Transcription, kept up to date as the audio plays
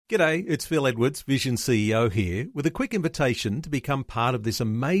G'day, it's Phil Edwards, Vision CEO here, with a quick invitation to become part of this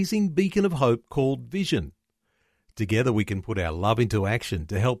amazing beacon of hope called Vision. Together we can put our love into action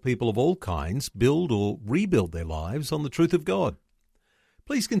to help people of all kinds build or rebuild their lives on the truth of God.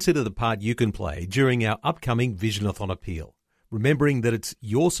 Please consider the part you can play during our upcoming Visionathon appeal, remembering that it's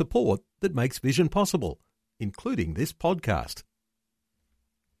your support that makes Vision possible, including this podcast.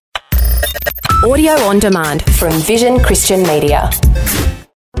 Audio on demand from Vision Christian Media.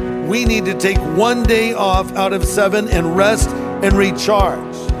 We need to take one day off out of 7 and rest and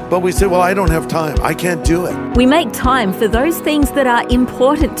recharge. But we say, well, I don't have time. I can't do it. We make time for those things that are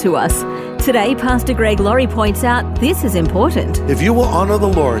important to us. Today, Pastor Greg Laurie points out this is important. If you will honor the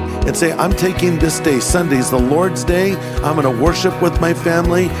Lord and say, I'm taking this day, Sunday's the Lord's day. I'm going to worship with my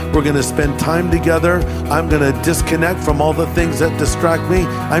family. We're going to spend time together. I'm going to disconnect from all the things that distract me.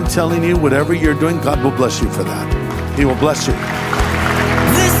 I'm telling you, whatever you're doing, God will bless you for that. He will bless you.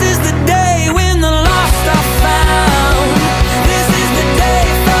 This is the day when the lost are found. This is the day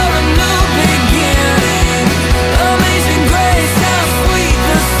for a new beginning. Amazing grace, how sweet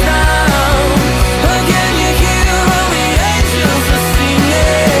the sound. Again you hear all the angels are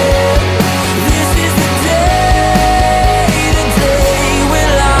singing. This is the day when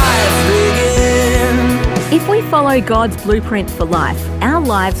life begins. If we follow God's blueprint for life, our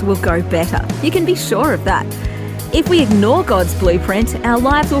lives will go better. You can be sure of that. If we ignore God's blueprint, our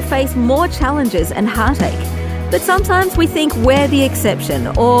lives will face more challenges and heartache. But sometimes we think we're the exception,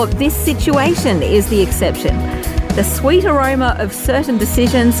 or this situation is the exception. The sweet aroma of certain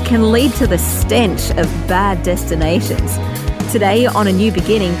decisions can lead to the stench of bad destinations. Today, on A New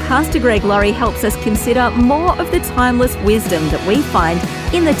Beginning, Pastor Greg Laurie helps us consider more of the timeless wisdom that we find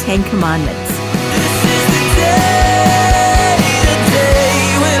in the Ten Commandments. This is the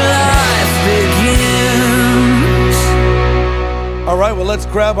day when life begins. All right, well, let's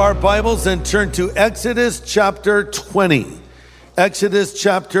grab our Bibles and turn to Exodus chapter 20. Exodus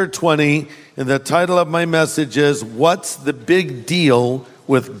chapter 20, and the title of my message is, What's the Big Deal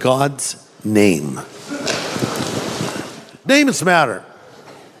with God's Name? Names matter,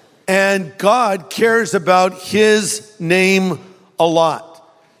 and God cares about His name a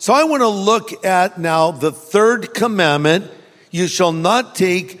lot. So I want to look at now the third commandment, you shall not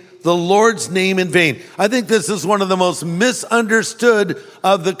take the Lord's name in vain. I think this is one of the most misunderstood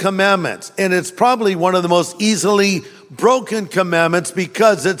of the commandments, and it's probably one of the most easily broken commandments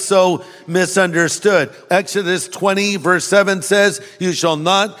because it's so misunderstood. Exodus 20 verse 7 says, you shall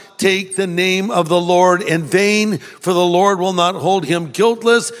not take the name of the Lord in vain, for the Lord will not hold him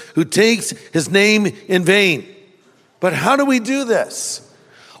guiltless who takes his name in vain. But how do we do this?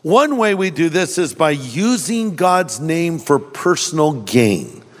 One way we do this is by using God's name for personal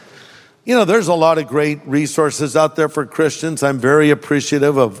gain. You know, there's a lot of great resources out there for Christians. I'm very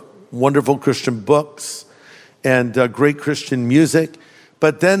appreciative of wonderful Christian books and great Christian music.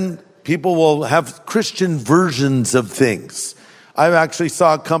 But then people will have Christian versions of things. I actually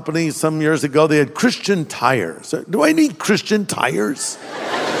saw a company some years ago, they had Christian tires. Do I need Christian tires?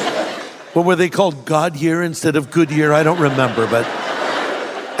 What were they called? Goodyear instead of Goodyear? I don't remember, but...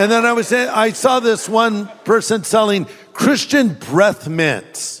 And then I saw this one person selling Christian breath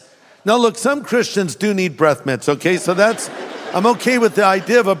mints. Now look, some Christians do need breath mints, okay? So I'm okay with the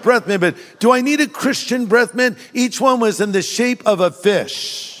idea of a breath mint, but do I need a Christian breath mint? Each one was in the shape of a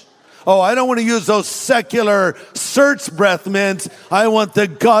fish. Oh, I don't want to use those secular Certs breath mints. I want the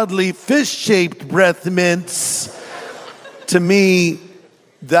godly fish-shaped breath mints. To me,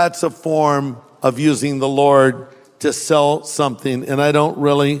 that's a form of using the Lord to sell something, and I don't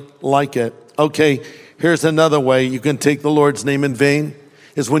really like it. Okay, here's another way you can take the Lord's name in vain,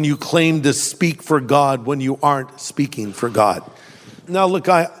 is when you claim to speak for God when you aren't speaking for God. Now, look,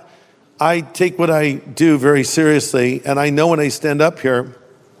 I take what I do very seriously, and I know when I stand up here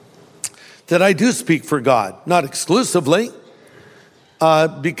that I do speak for God, not exclusively,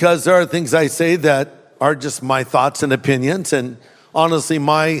 because there are things I say that are just my thoughts and opinions, and honestly,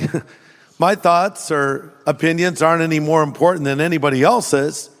 my thoughts or opinions aren't any more important than anybody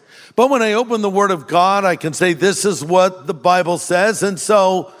else's. But when I open the Word of God, I can say, this is what the Bible says. And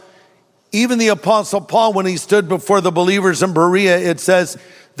so even the Apostle Paul, when he stood before the believers in Berea, it says,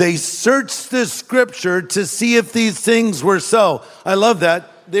 they searched the Scripture to see if these things were so. I love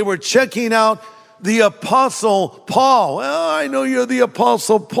that. They were checking out the Apostle Paul. Well, I know you're the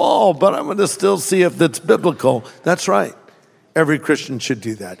Apostle Paul, but I'm going to still see if that's biblical. That's right. Every Christian should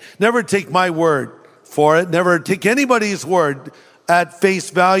do that. Never take my word for it. Never take anybody's word at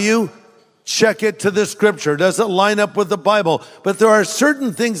face value. Check it to the Scripture. Does it line up with the Bible? But there are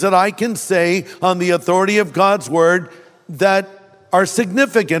certain things that I can say on the authority of God's word that are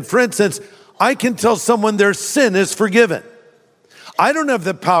significant. For instance, I can tell someone their sin is forgiven. I don't have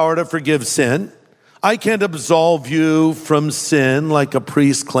the power to forgive sin. I can't absolve you from sin like a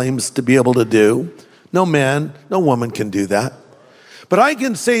priest claims to be able to do. No man, no woman can do that. But I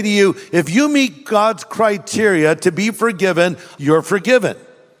can say to you, if you meet God's criteria to be forgiven, you're forgiven.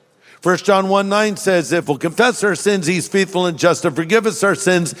 1 John 1:9 says, if we'll confess our sins, he's faithful and just to forgive us our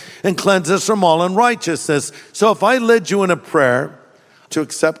sins and cleanse us from all unrighteousness. So if I led you in a prayer to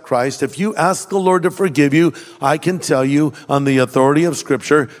accept Christ, if you ask the Lord to forgive you, I can tell you on the authority of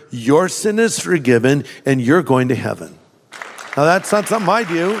Scripture, your sin is forgiven and you're going to heaven. Now that's not something I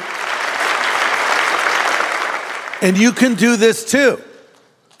do. And you can do this too.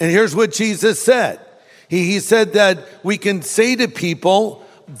 And here's what Jesus said. He said that we can say to people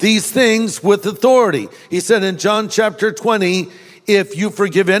these things with authority. He said in John chapter 20, if you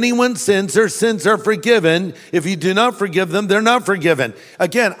forgive anyone's sins, their sins are forgiven. If you do not forgive them, they're not forgiven.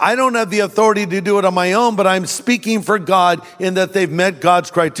 Again, I don't have the authority to do it on my own, but I'm speaking for God in that they've met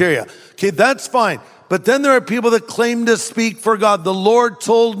God's criteria. Okay, that's fine. But then there are people that claim to speak for God. The Lord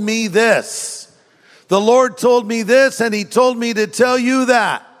told me this. The Lord told me this, and he told me to tell you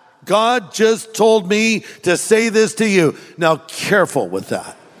that. God just told me to say this to you. Now, careful with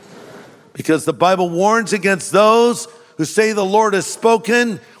that. Because the Bible warns against those who say the Lord has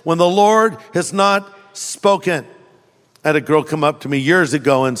spoken when the Lord has not spoken. I had a girl come up to me years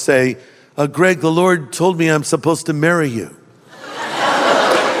ago and say, Greg, the Lord told me I'm supposed to marry you.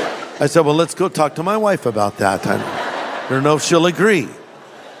 I said, well, let's go talk to my wife about that. I don't know if she'll agree.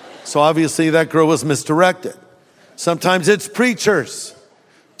 So obviously that girl was misdirected. Sometimes it's preachers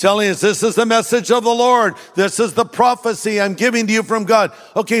telling us this is the message of the Lord. This is the prophecy I'm giving to you from God.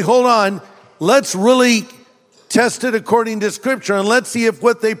 Okay, hold on. Let's really test it according to Scripture and let's see if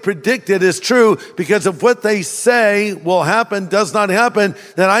what they predicted is true, because if what they say will happen does not happen,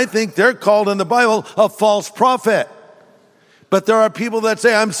 then I think they're called in the Bible a false prophet. But there are people that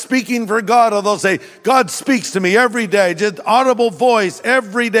say, I'm speaking for God, or they'll say, God speaks to me every day, just audible voice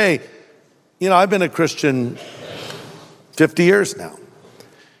every day. You know, I've been a Christian 50 years now.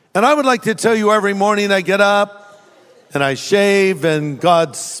 And I would like to tell you every morning I get up and I shave and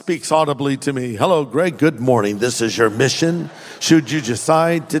God speaks audibly to me. Hello, Greg, good morning. This is your mission, should you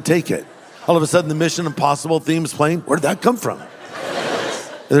decide to take it. All of a sudden the Mission Impossible theme's playing. Where'd that come from?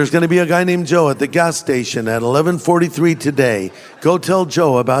 There's going to be a guy named Joe at the gas station at 11:43 today. Go tell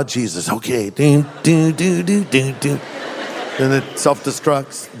Joe about Jesus. Okay. Then it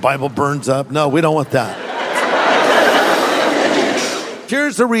self-destructs. The Bible burns up. No, we don't want that.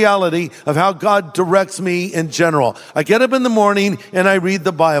 Here's the reality of how God directs me in general. I get up in the morning and I read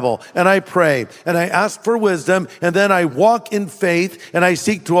the Bible and I pray and I ask for wisdom, and then I walk in faith and I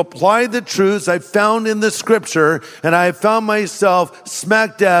seek to apply the truths I found in the Scripture, and I found myself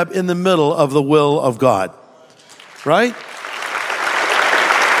smack dab in the middle of the will of God. Right?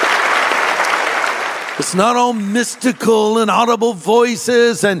 It's not all mystical and audible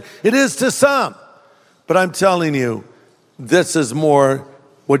voices, and it is to some. But I'm telling you, this is more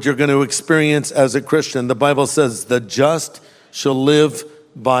what you're going to experience as a Christian. The Bible says the just shall live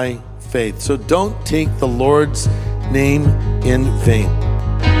by faith. So don't take the Lord's name in vain.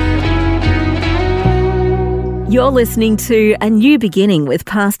 You're listening to A New Beginning with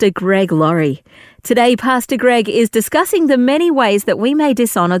Pastor Greg Laurie. Today, Pastor Greg is discussing the many ways that we may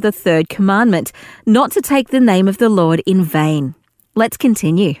dishonor the third commandment, not to take the name of the Lord in vain. Let's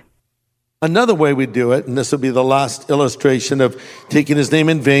continue. Another way we do it, and this will be the last illustration of taking his name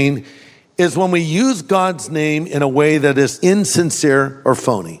in vain, is when we use God's name in a way that is insincere or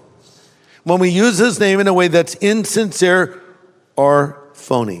phony. When we use his name in a way that's insincere or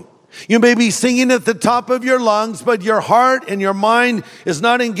phony. You may be singing at the top of your lungs, but your heart and your mind is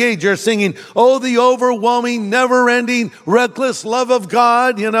not engaged. You're singing, oh, the overwhelming, never-ending, reckless love of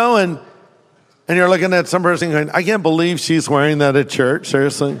God, and you're looking at some person going, I can't believe she's wearing that at church.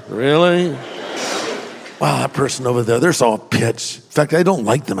 Seriously? Really? Wow, that person over there, they're so pitch. In fact, I don't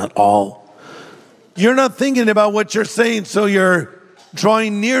like them at all. You're not thinking about what you're saying, so you're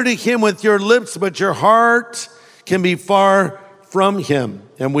drawing near to him with your lips, but your heart can be far from him.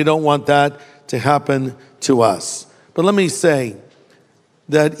 And we don't want that to happen to us. But let me say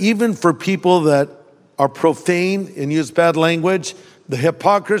that even for people that are profane and use bad language, the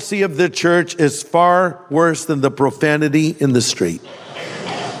hypocrisy of the church is far worse than the profanity in the street.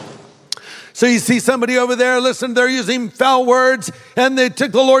 So you see somebody over there, listen, they're using foul words and they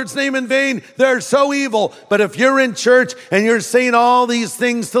took the Lord's name in vain. They're so evil. But if you're in church and you're saying all these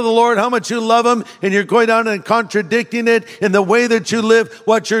things to the Lord, how much you love him, and you're going out and contradicting it in the way that you live,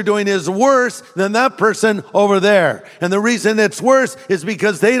 what you're doing is worse than that person over there. And the reason it's worse is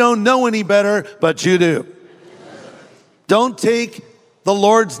because they don't know any better, but you do. Don't take the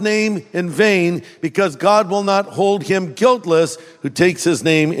Lord's name in vain, because God will not hold him guiltless who takes his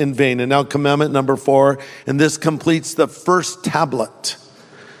name in vain. And now commandment number 4, and this completes the first tablet.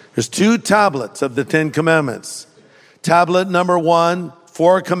 There's 2 tablets of the 10 commandments. Tablet number 1,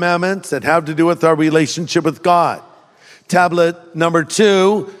 4 commandments that have to do with our relationship with God. Tablet number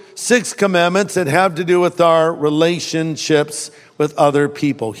 2, 6 commandments that have to do with our relationships with other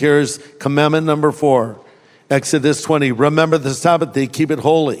people. Here's commandment number 4. Exodus 20, remember the Sabbath day, keep it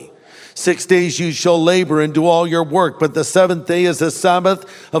holy. 6 days you shall labor and do all your work, but the 7th day is the Sabbath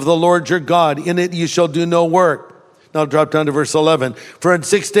of the Lord your God. In it you shall do no work. Now drop down to verse 11. For in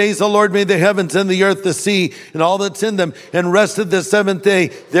 6 days the Lord made the heavens and the earth, the sea, and all that's in them, and rested the 7th day.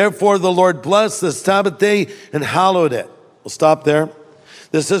 Therefore the Lord blessed the Sabbath day and hallowed it. We'll stop there.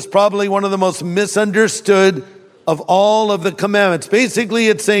 This is probably one of the most misunderstood of all of the commandments. Basically,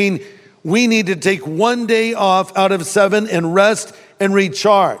 it's saying we need to take 1 day off out of 7 and rest and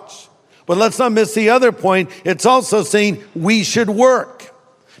recharge. But let's not miss the other point. It's also saying we should work.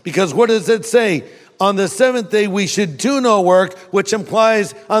 Because what does it say? On the 7th day, we should do no work, which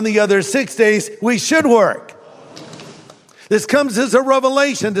implies on the other 6 days, we should work. This comes as a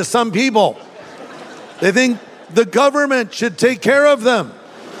revelation to some people. They think the government should take care of them,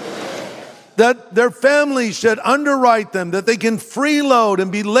 that their families should underwrite them, that they can freeload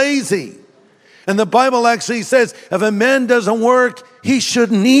and be lazy. And the Bible actually says, if a man doesn't work, he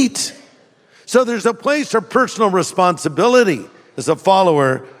shouldn't eat. So there's a place for personal responsibility as a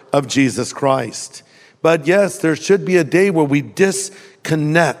follower of Jesus Christ. But yes, there should be a day where we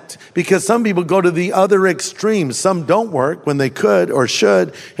disconnect, because some people go to the other extreme. Some don't work when they could or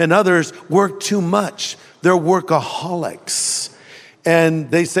should, and others work too much. They're workaholics. And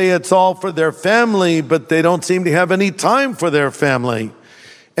they say it's all for their family, but they don't seem to have any time for their family.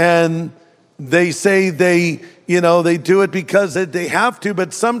 And they say they do it because they have to,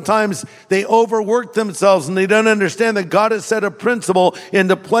 but sometimes they overwork themselves and they don't understand that God has set a principle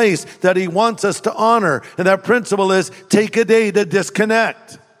into place that he wants us to honor. And that principle is take a day to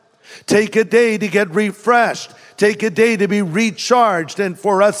disconnect. Take a day to get refreshed. Take a day to be recharged. And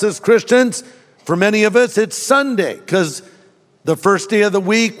for us as Christians, for many of us, it's Sunday, because the first day of the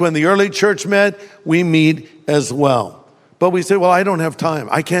week when the early church met, we meet as well. But we say, well, I don't have time.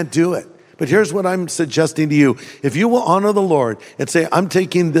 I can't do it. But here's what I'm suggesting to you. If you will honor the Lord and say, I'm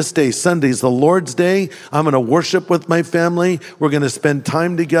taking this day, Sunday's the Lord's day. I'm going to worship with my family. We're going to spend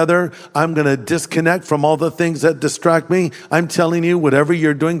time together. I'm going to disconnect from all the things that distract me. I'm telling you, whatever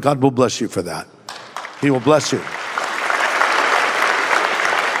you're doing, God will bless you for that. He will bless you.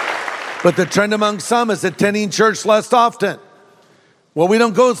 But the trend among some is attending church less often. Well, we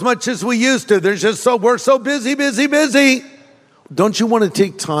don't go as much as we used to. We're so busy. Don't you want to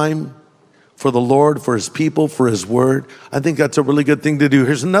take time for the Lord, for his people, for his word? I think that's a really good thing to do.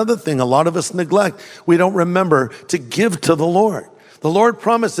 Here's another thing a lot of us neglect. We don't remember to give to the Lord. The Lord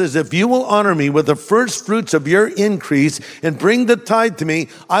promises, if you will honor me with the first fruits of your increase and bring the tithe to me,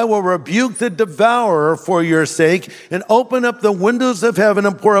 I will rebuke the devourer for your sake and open up the windows of heaven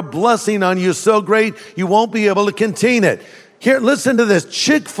and pour a blessing on you so great you won't be able to contain it. Here, listen to this.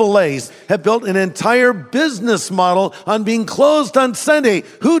 Chick-fil-A's have built an entire business model on being closed on Sunday.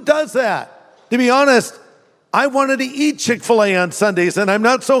 Who does that? To be honest, I wanted to eat Chick-fil-A on Sundays, and I'm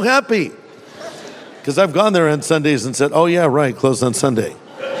not so happy. Because I've gone there on Sundays and said, oh yeah, right, closed on Sunday.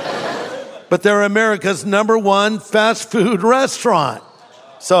 But they're America's #1 fast food restaurant.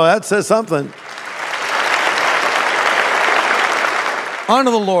 So that says something.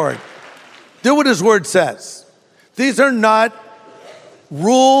 Honor the Lord. Do what his word says. These are not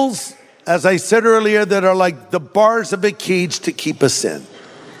rules, as I said earlier, that are like the bars of a cage to keep us in.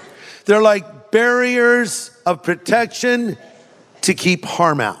 They're like barriers of protection to keep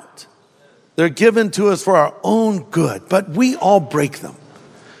harm out. They're given to us for our own good, but we all break them.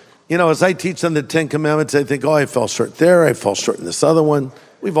 You know, as I teach them the 10 commandments, I think, oh, I fell short there, I fell short in this other one.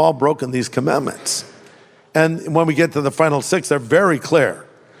 We've all broken these commandments. And when we get to the final 6, they're very clear.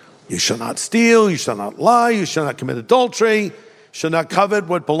 You shall not steal, you shall not lie, you shall not commit adultery, shall not covet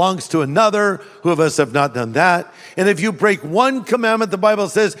what belongs to another. Who of us have not done that? And if you break one commandment, the Bible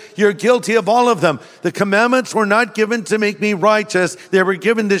says you're guilty of all of them. The commandments were not given to make me righteous. They were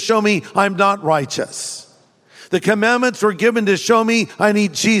given to show me I'm not righteous. The commandments were given to show me I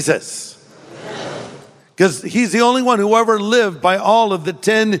need Jesus. Because he's the only one who ever lived by all of the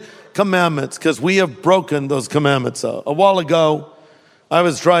 10 commandments, because we have broken those commandments. A while ago, I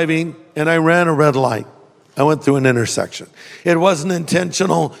was driving and I ran a red light. I went through an intersection. It wasn't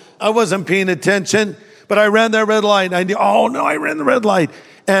intentional. I wasn't paying attention, but I ran that red light. I ran the red light.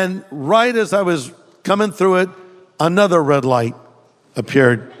 And right as I was coming through it, another red light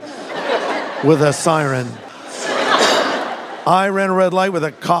appeared with a siren. I ran a red light with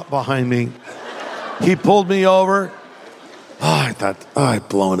a cop behind me. He pulled me over. I thought, I've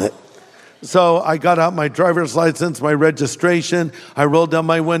blown it. So I got out my driver's license, my registration. I rolled down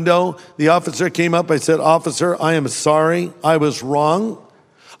my window. The officer came up. I said, "Officer, I am sorry. I was wrong.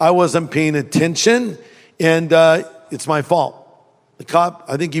 I wasn't paying attention, and it's my fault." The cop,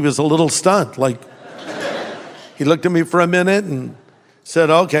 I think he was a little stunned. He looked at me for a minute and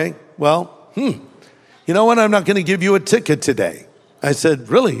said, "Okay, well, you know what? I'm not going to give you a ticket today." I said,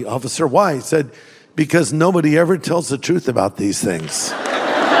 "Really, officer, why?" He said, "Because nobody ever tells the truth about these things."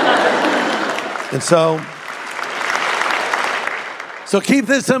 And so keep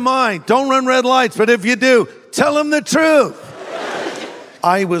this in mind. Don't run red lights, but if you do, tell them the truth.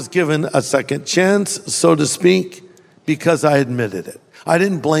 I was given a second chance, so to speak, because I admitted it. I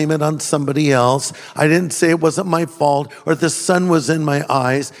didn't blame it on somebody else. I didn't say it wasn't my fault or the sun was in my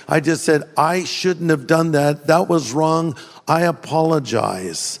eyes. I just said, I shouldn't have done that. That was wrong. I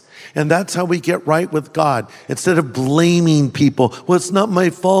apologize. And that's how we get right with God. Instead of blaming people, well, it's not my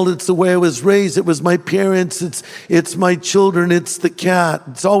fault. It's the way I was raised. It was my parents. It's my children. It's the cat.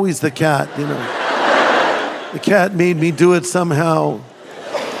 It's always the cat, you know. The cat made me do it somehow.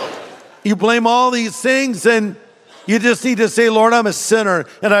 You blame all these things, and you just need to say, "Lord, I'm a sinner,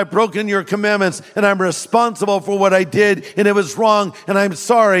 and I've broken your commandments, and I'm responsible for what I did, and it was wrong, and I'm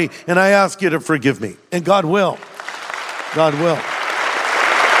sorry, and I ask you to forgive me." And God will. God will.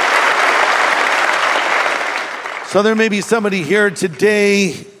 So there may be somebody here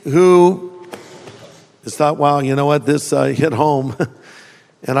today who has thought, wow, you know what, this hit home.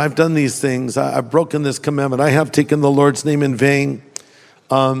 And I've done these things. I've broken this commandment. I have taken the Lord's name in vain.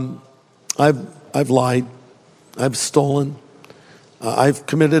 I've lied. I've stolen. I've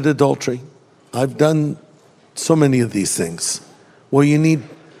committed adultery. I've done so many of these things. Well, you need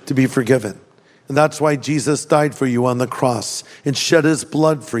to be forgiven. And that's why Jesus died for you on the cross and shed his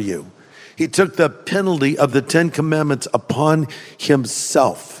blood for you. He took the penalty of the 10 commandments upon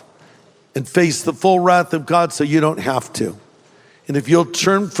himself and faced the full wrath of God so you don't have to. And if you'll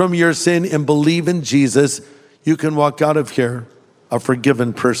turn from your sin and believe in Jesus, you can walk out of here a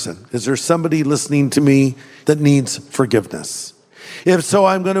forgiven person. Is there somebody listening to me that needs forgiveness? If so,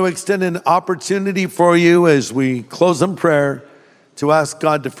 I'm going to extend an opportunity for you as we close in prayer to ask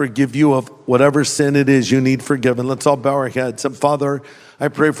God to forgive you of whatever sin it is you need forgiven. Let's all bow our heads. And Father, I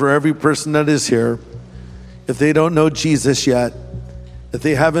pray for every person that is here. If they don't know Jesus yet, if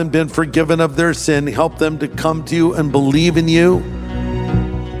they haven't been forgiven of their sin, help them to come to you and believe in you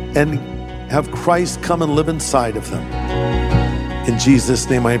and have Christ come and live inside of them. In Jesus'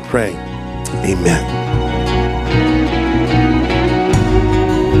 name I pray. Amen.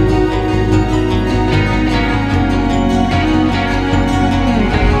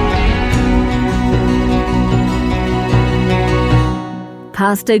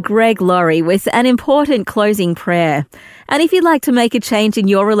 Pastor Greg Laurie with an important closing prayer. And if you'd like to make a change in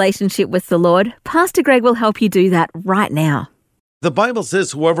your relationship with the Lord, Pastor Greg will help you do that right now. The Bible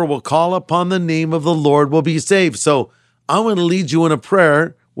says whoever will call upon the name of the Lord will be saved. So I want to lead you in a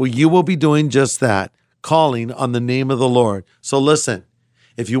prayer where you will be doing just that, calling on the name of the Lord. So listen,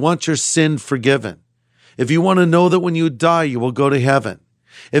 if you want your sin forgiven, if you want to know that when you die, you will go to heaven,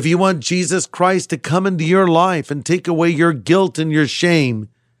 if you want Jesus Christ to come into your life and take away your guilt and your shame,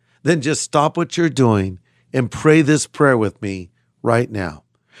 then just stop what you're doing and pray this prayer with me right now.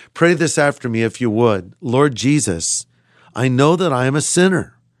 Pray this after me if you would. Lord Jesus, I know that I am a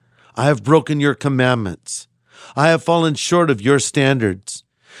sinner. I have broken your commandments. I have fallen short of your standards.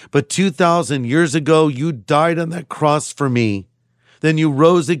 But 2,000 years ago, you died on that cross for me. Then you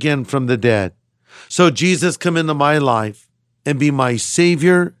rose again from the dead. So Jesus, come into my life and be my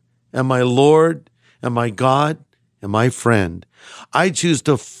Savior and my Lord and my God and my friend. I choose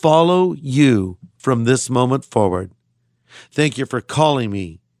to follow you from this moment forward. Thank you for calling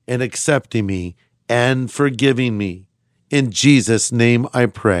me and accepting me and forgiving me. In Jesus' name I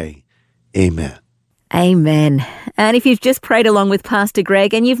pray. Amen. Amen. And if you've just prayed along with Pastor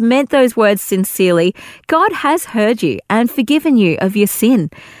Greg and you've meant those words sincerely, God has heard you and forgiven you of your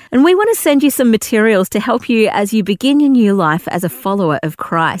sin. And we want to send you some materials to help you as you begin your new life as a follower of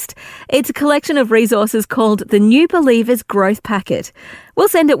Christ. It's a collection of resources called the New Believers Growth Packet. We'll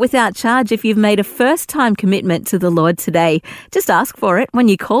send it without charge if you've made a first-time commitment to the Lord today. Just ask for it when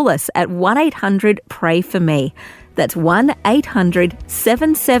you call us at 1-800-PRAY-FOR-ME. That's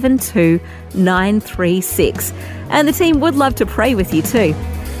 1-800-772-936. And the team would love to pray with you too.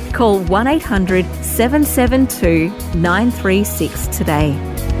 Call 1-800-772-936 today.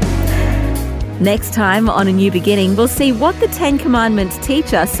 Next time on A New Beginning, we'll see what the 10 Commandments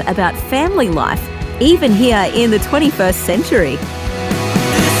teach us about family life, even here in the 21st century.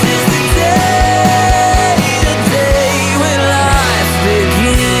 This is the day when life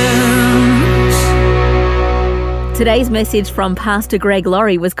begins. Today's message from Pastor Greg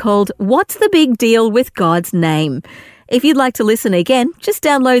Laurie was called, What's the Big Deal with God's Name? If you'd like to listen again, just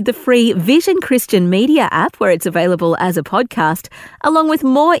download the free Vision Christian Media app where it's available as a podcast, along with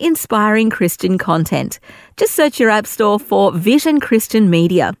more inspiring Christian content. Just search your app store for Vision Christian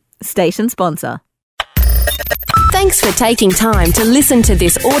Media. Station sponsor. Thanks for taking time to listen to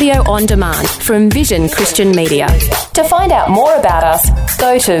this audio on demand from Vision Christian Media. To find out more about us,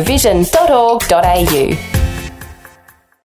 go to vision.org.au.